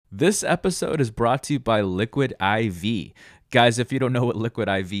This episode is brought to you by Liquid IV. Guys, if you don't know what Liquid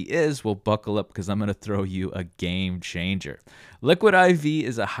IV is, well, buckle up because I'm going to throw you a game changer. Liquid IV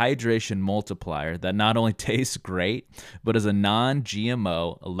is a hydration multiplier that not only tastes great, but is a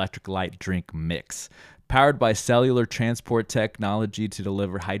non-GMO electrolyte drink mix. Powered by cellular transport technology to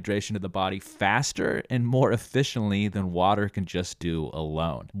deliver hydration to the body faster and more efficiently than water can just do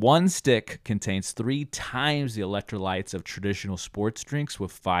alone. One stick contains 3 times the electrolytes of traditional sports drinks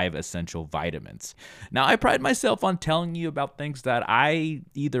with 5 essential vitamins. Now, I pride myself on telling you about things that I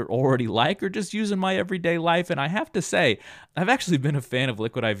either already like or just use in my everyday life, and I have to say, I've actually been a fan of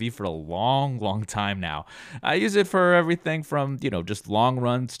Liquid IV for a long time now. I use it for everything from, just long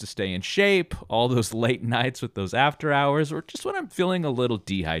runs to stay in shape, all those late nights with those after hours, or just when I'm feeling a little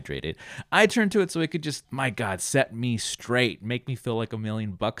dehydrated. I turn to it so it could just, my God, set me straight, make me feel like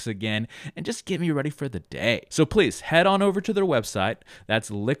 $1,000,000 again, and just get me ready for the day. So please head on over to their website. That's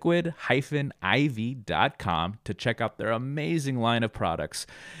liquid-iv.com to check out their amazing line of products.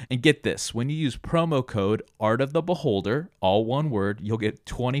 And get this, when you use promo code Art of the Beholder, all one word, you'll get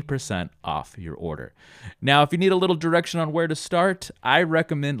 20% off your order. Now, if you need a little direction on where to start, I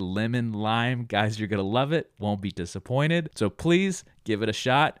recommend lemon lime. Guys, you're going to love it. Won't be disappointed. So please give it a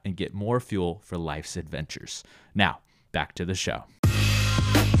shot and get more fuel for life's adventures. Now, back to the show.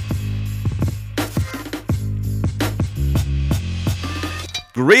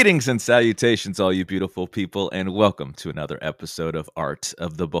 Greetings and salutations, all you beautiful people, and welcome to another episode of Art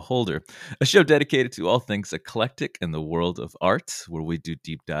of the Beholder, a show dedicated to all things eclectic in the world of art, where we do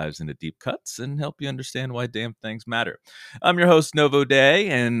deep dives into deep cuts and help you understand why damn things matter. I'm your host, Novo Day,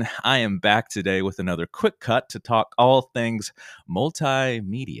 and I am back today with another quick cut to talk all things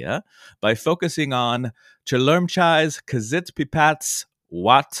multimedia by focusing on Chalermchai's Kositpipat's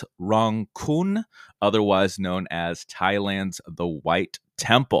Wat Rong Khun, otherwise known as Thailand's The White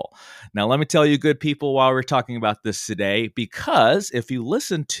Temple. Now, let me tell you, good people, while we're talking about this today, because if you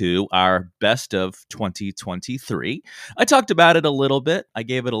listen to our best of 2023, I talked about it a little bit. I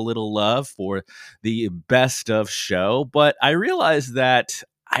gave it a little love for the best of show, but I realized that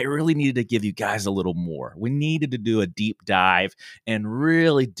I really needed to give you guys a little more. We needed to do a deep dive and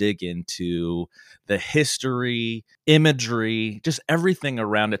really dig into the history, imagery, just everything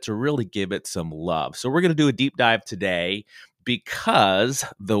around it to really give it some love. So we're going to do a deep dive today because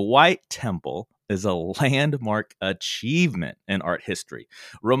the White Temple is a landmark achievement in art history,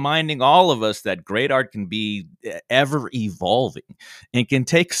 reminding all of us that great art can be ever evolving and can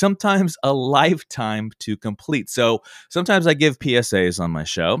take sometimes a lifetime to complete. So sometimes I give PSAs on my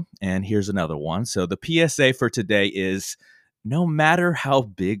show, and here's another one. So the PSA for today is, no matter how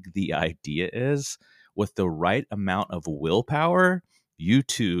big the idea is, with the right amount of willpower, you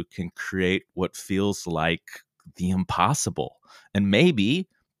too can create what feels like the impossible, and maybe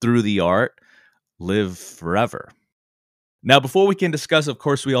through the art, live forever. Now, before we can discuss, of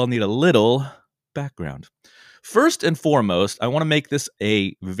course, we all need a little background. First and foremost, I want to make this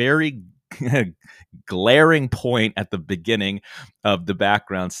a very glaring point at the beginning of the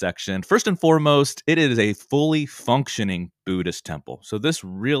background section. First and foremost, it is a fully functioning Buddhist temple. So this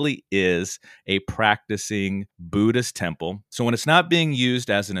really is a practicing Buddhist temple. So when it's not being used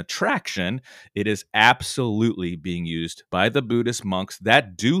as an attraction, it is absolutely being used by the Buddhist monks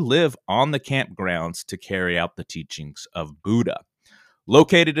that do live on the campgrounds to carry out the teachings of Buddha.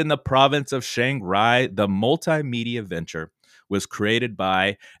 Located in the province of Chiang Rai, the multimedia venture was created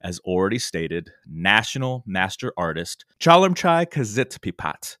by, as already stated, national master artist Chalermchai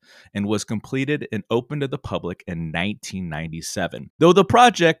Kositpipat and was completed and opened to the public in 1997. Though the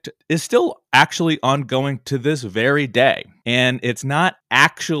project is still actually ongoing to this very day, and it's not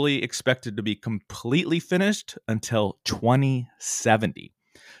actually expected to be completely finished until 2070.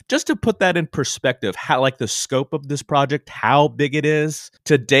 Just to put that in perspective, how the scope of this project, how big it is,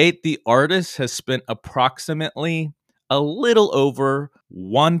 to date, the artist has spent approximately a little over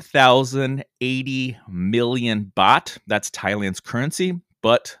 1,080 million baht. That's Thailand's currency.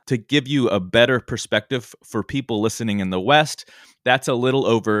 But to give you a better perspective for people listening in the West, that's a little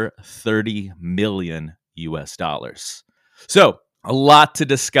over 30 million US dollars. So, a lot to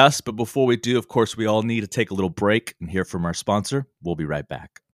discuss, but before we do, of course, we all need to take a little break and hear from our sponsor. We'll be right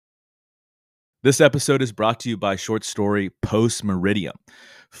back. This episode is brought to you by short story Post Meridium.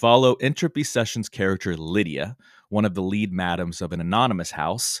 Follow Entropy Sessions character Lydia, one of the lead madams of an anonymous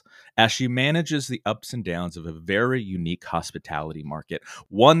house, as she manages the ups and downs of a very unique hospitality market,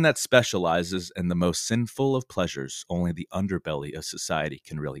 one that specializes in the most sinful of pleasures only the underbelly of society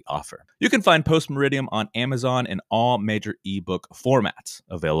can really offer. You can find Post Meridium on Amazon and all major ebook formats,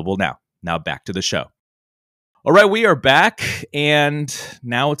 available now. Now back to the show. All right, we are back, and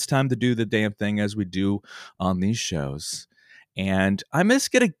now it's time to do the damn thing as we do on these shows. And I'm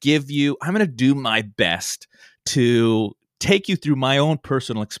just going to I'm going to do my best to take you through my own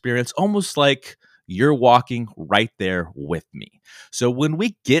personal experience, almost like you're walking right there with me. So when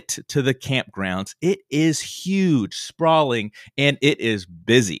we get to the campgrounds, it is huge, sprawling, and it is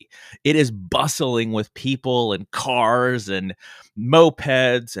busy. It is bustling with people and cars and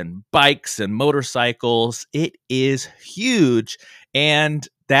mopeds and bikes and motorcycles. It is huge. And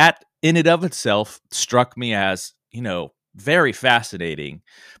that in and of itself struck me as, very fascinating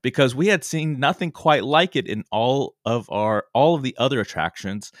because we had seen nothing quite like it in all of the other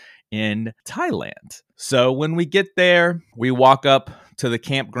attractions in Thailand. So when we get there, we walk up to the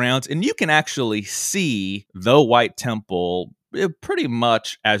campgrounds and you can actually see the White Temple pretty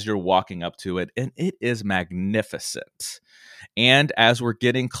much as you're walking up to it, and it is magnificent. And as we're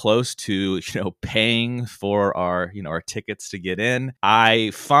getting close to, paying for our tickets to get in,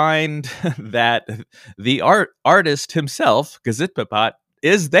 I find that the artist himself, Kositpipat,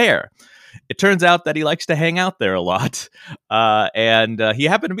 is there. It turns out that he likes to hang out there a lot. And he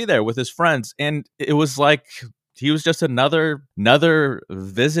happened to be there with his friends. And it was like he was just another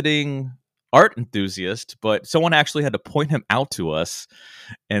visiting art enthusiast, but someone actually had to point him out to us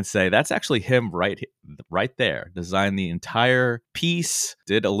and say, that's actually him right there. Designed the entire piece,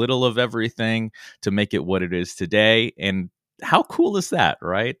 did a little of everything to make it what it is today. And how cool is that,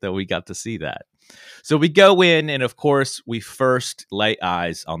 right? That we got to see that. So we go in, and of course, we first lay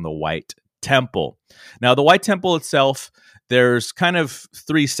eyes on the White Temple. Now, the White Temple itself, there's kind of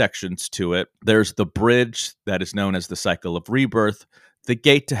three sections to it. There's the bridge that is known as the cycle of rebirth, the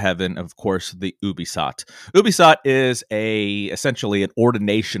gate to heaven, of course, the Ubisat. Ubisat is essentially an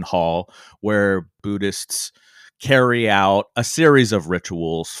ordination hall where Buddhists carry out a series of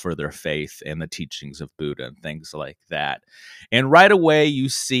rituals for their faith and the teachings of Buddha and things like that. And right away you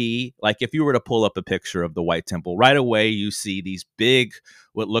see, like if you were to pull up a picture of the White Temple, right away you see these big,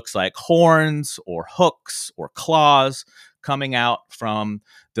 what looks like horns or hooks or claws coming out from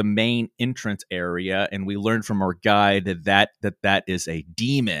the main entrance area. And we learned from our guide that is a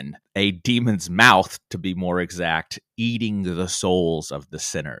demon's mouth, to be more exact, eating the souls of the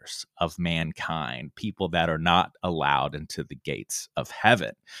sinners of mankind, people that are not allowed into the gates of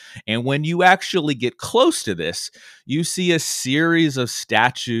heaven. And when you actually get close to this, you see a series of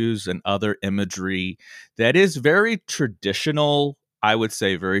statues and other imagery that is very traditional, I would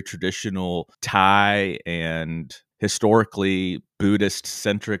say very traditional Thai and historically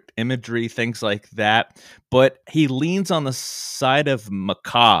Buddhist-centric imagery, things like that. But he leans on the side of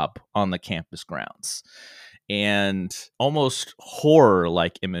macabre on the campus grounds and almost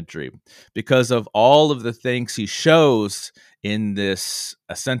horror-like imagery because of all of the things he shows in this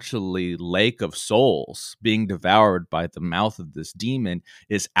essentially lake of souls being devoured by the mouth of this demon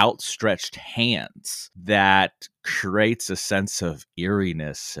is outstretched hands that creates a sense of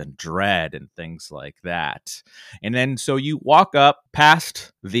eeriness and dread and things like that. And then so you walk up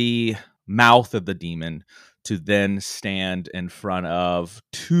past the mouth of the demon to then stand in front of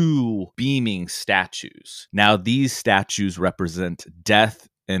two beaming statues. Now, these statues represent Death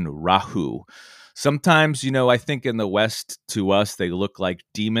and Rahu. Sometimes, I think in the West, to us, they look like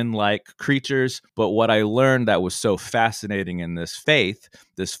demon-like creatures. But what I learned that was so fascinating in this faith,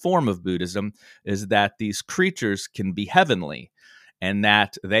 this form of Buddhism, is that these creatures can be heavenly and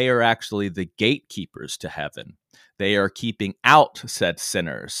that they are actually the gatekeepers to heaven. They are keeping out said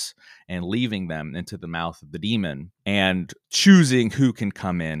sinners and leaving them into the mouth of the demon and choosing who can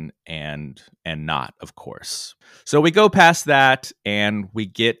come in and not, of course. So we go past that and we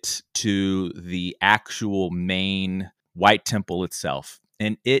get to the actual main White Temple itself.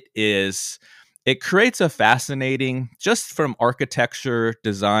 And it creates a fascinating, just from architecture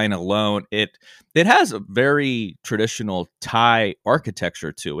design alone, it has a very traditional Thai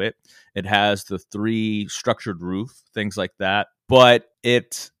architecture to it. It has the three structured roof, things like that. But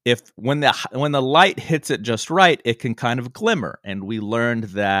when the light hits it just right, it can kind of glimmer. And we learned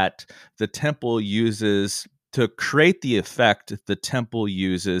that the temple uses to create the effect, the temple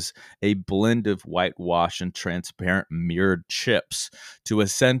uses a blend of whitewash and transparent mirrored chips to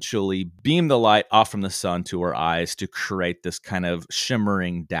essentially beam the light off from the sun to our eyes to create this kind of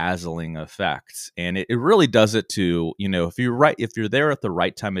shimmering, dazzling effect. And it really does it to, if you're there at the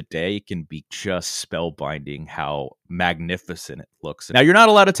right time of day, it can be just spellbinding how magnificent it looks. Now, you're not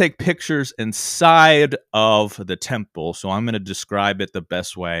allowed to take pictures inside of the temple, so I'm going to describe it the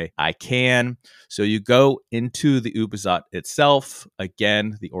best way I can. So you go into the Ubisat itself,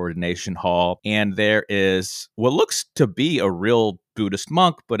 again, the ordination hall, and there is what looks to be a real Buddhist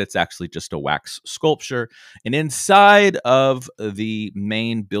monk, but it's actually just a wax sculpture. And inside of the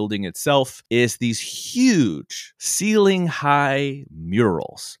main building itself is these huge ceiling high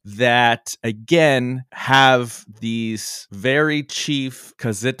murals that again have these very chief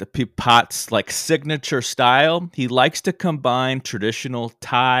Kositpipat's like signature style. He likes to combine traditional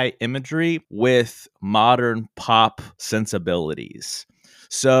Thai imagery with modern pop sensibilities.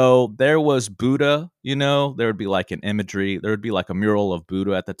 So there was Buddha, there would be like an imagery, there would be like a mural of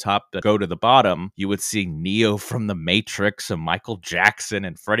Buddha at the top. But go to the bottom, you would see Neo from the Matrix and Michael Jackson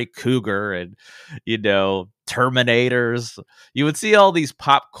and Freddy Krueger and, Terminators. You would see all these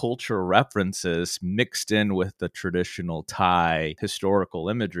pop culture references mixed in with the traditional Thai historical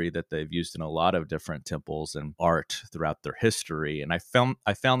imagery that they've used in a lot of different temples and art throughout their history. And I found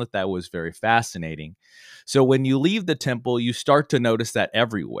that was very fascinating. So when you leave the temple, you start to notice that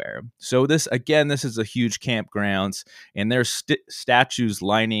everywhere. So this is a huge campgrounds, and there's statues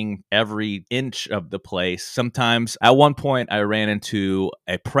lining every inch of the place. Sometimes at one point I ran into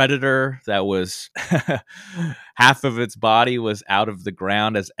a predator that was half of its body was out of the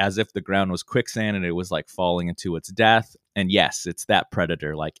ground as if the ground was quicksand and it was like falling into its death. And yes, it's that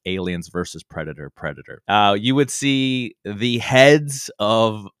predator, like Aliens versus Predator. You would see the heads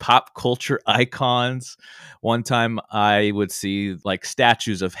of pop culture icons. One time I would see like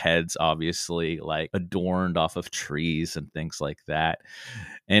statues of heads, obviously, like adorned off of trees and things like that.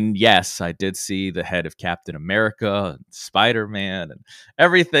 And yes, I did see the head of Captain America, and Spider-Man, and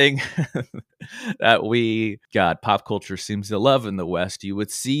everything that pop culture seems to love in the West. You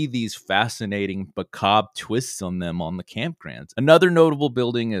would see these fascinating macabre twists on them on the campgrounds. Another notable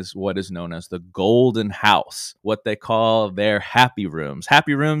building is what is known as the Golden House, what they call their happy rooms.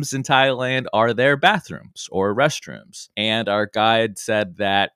 Happy rooms in Thailand are their bathrooms or restrooms. And our guide said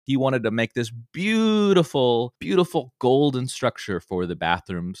that he wanted to make this beautiful, beautiful golden structure for the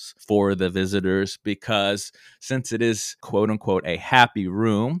bathrooms for the visitors, because since it is quote unquote a happy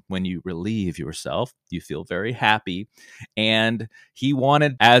room, when you relieve yourself, you feel very happy. And he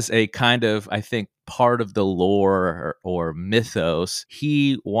wanted, as a kind of, I think, part of the lore or mythos,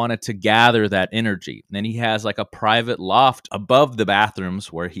 he wanted to gather that energy. And then he has like a private loft above the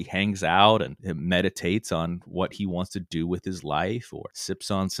bathrooms where he hangs out and meditates on what he wants to do with his life, or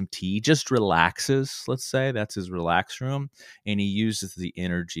sips on some tea, just relaxes. Let's say that's his relax room. And he uses the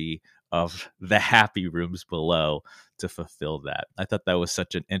energy of the happy rooms below to fulfill that. I thought that was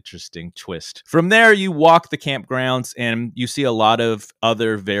such an interesting twist. From there, you walk the campgrounds and you see a lot of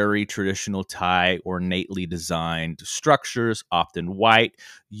other very traditional Thai ornately designed structures, often white,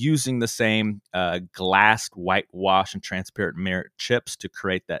 using the same glassed whitewash and transparent mirror chips to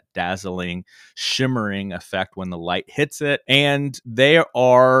create that dazzling, shimmering effect when the light hits it. And there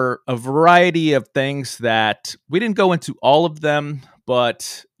are a variety of things that we didn't go into all of them,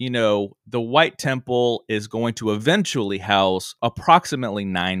 but, the White Temple is going to eventually house approximately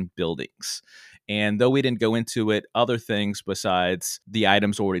 9 buildings. And though we didn't go into it, other things besides the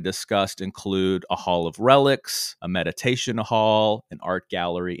items already discussed include a hall of relics, a meditation hall, an art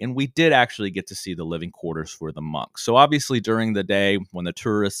gallery, and we did actually get to see the living quarters for the monks. So obviously during the day when the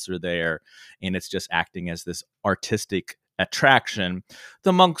tourists are there and it's just acting as this artistic attraction,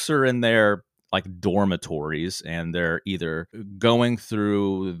 the monks are in their like dormitories, and they're either going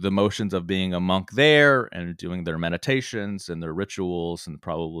through the motions of being a monk there and doing their meditations and their rituals and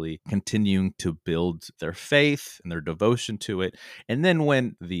probably continuing to build their faith and their devotion to it. And then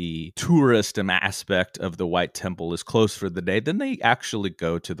when the tourist aspect of the White Temple is closed for the day, then they actually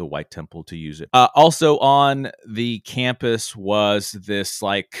go to the White Temple to use it. Also on the campus was this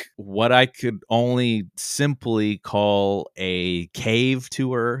like what I could only simply call a cave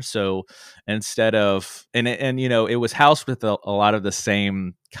tour. So instead of, it was housed with a lot of the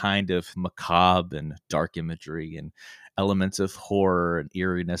same kind of macabre and dark imagery and elements of horror and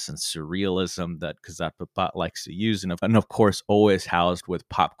eeriness and surrealism that Kositpipat likes to use, and of course always housed with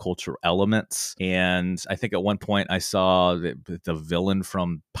pop culture elements. And I think at one point I saw the villain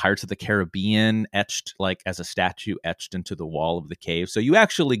from Pirates of the Caribbean etched like as a statue etched into the wall of the cave. So you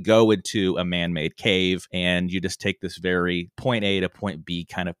actually go into a man-made cave and you just take this very point A to point B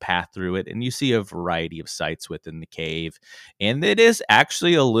kind of path through it, and you see a variety of sights within the cave. And it is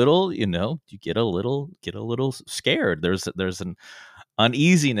actually a little, you get a little scared. There's an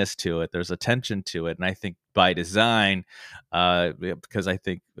uneasiness to it. There's a tension to it. And I think by design, because I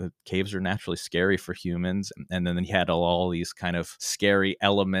think caves are naturally scary for humans. And then you had all these kind of scary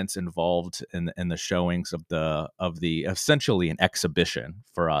elements involved in the showings of the essentially an exhibition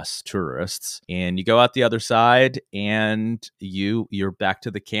for us tourists. And you go out the other side, and you're back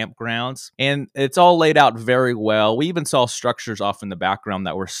to the campgrounds, and it's all laid out very well. We even saw structures off in the background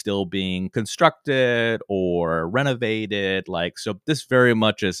that were still being constructed or renovated. Like, so this very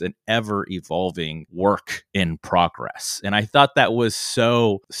much is an ever evolving work in progress. And I thought that was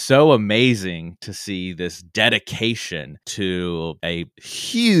so amazing to see this dedication to a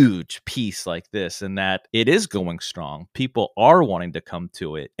huge piece like this, and that it is going strong. People are wanting to come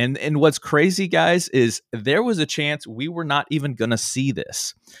to it. And what's crazy, guys, is there was a chance we were not even going to see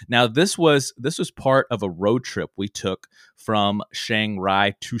this. Now, this was part of a road trip we took from Chiang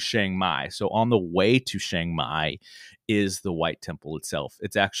Rai to Chiang Mai. So on the way to Chiang Mai is the White Temple itself.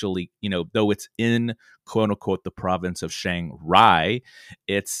 It's actually, though it's in quote unquote the province of Chiang Rai,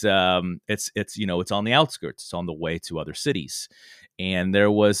 it's on the outskirts. It's on the way to other cities. And there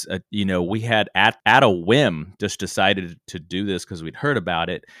was we had at a whim just decided to do this because we'd heard about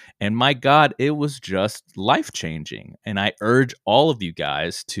it. And my God, it was just life changing. And I urge all of you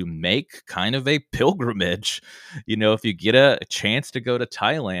guys to make kind of a pilgrimage. If you get a chance to go to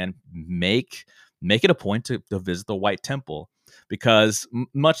Thailand, make it a point to visit the White Temple. Because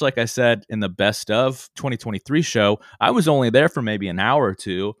much like I said in the Best of 2023 show, I was only there for maybe an hour or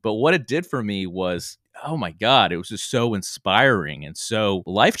two. But what it did for me was, oh my God, it was just so inspiring and so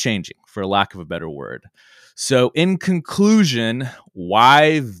life-changing, for lack of a better word. So in conclusion,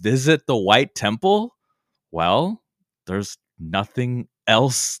 why visit the White Temple? Well, there's nothing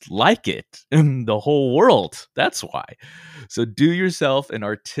else like it in the whole world. That's why. So do yourself an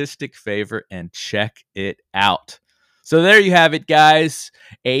artistic favor and check it out. So there you have it, guys.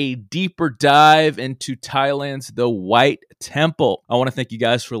 A deeper dive into Thailand's The White Temple. I want to thank you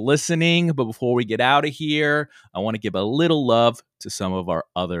guys for listening. But before we get out of here, I want to give a little love to some of our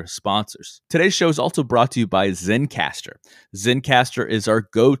other sponsors. Today's show is also brought to you by Zencastr. Zencastr is our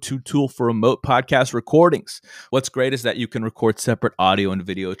go-to tool for remote podcast recordings. What's great is that you can record separate audio and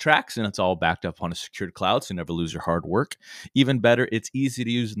video tracks, and it's all backed up on a secured cloud, so you never lose your hard work. Even better, it's easy to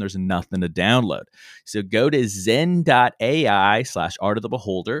use, and there's nothing to download. So go to zen.ai/Art of the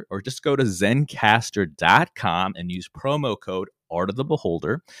Beholder, or just go to zencastr.com and use promo code Art of the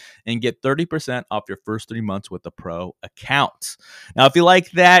Beholder and get 30% off your first 3 months with a pro account. Now, if you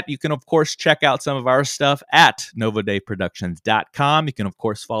like that, you can, of course, check out some of our stuff at NovoDayProductions.com. You can, of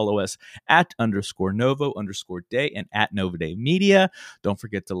course, follow us at _Novo_Day and at Novoday Media. Don't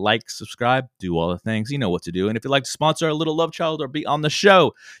forget to like, subscribe, do all the things. You know what to do. And if you'd like to sponsor our little love child or be on the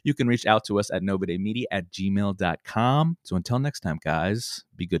show, you can reach out to us at NovodayMedia@gmail.com. So until next time, guys,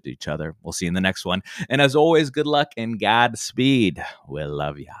 be good to each other. We'll see you in the next one. And as always, good luck and Godspeed. We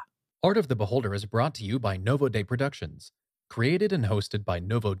love ya. Art of the Beholder is brought to you by Novoday Productions. Created and hosted by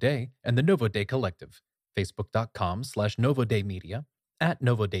Novoday and the Novoday Collective. Facebook.com/Novoday Media, at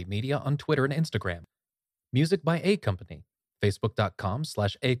Novoday Media on Twitter and Instagram. Music by A Company.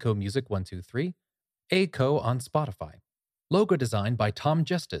 Facebook.com/ACOMusic123. ACO on Spotify. Logo design by Tom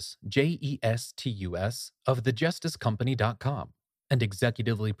Justice, JESTUS, of thejusticecompany.com. And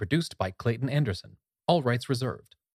executively produced by Clayton Anderson. All rights reserved.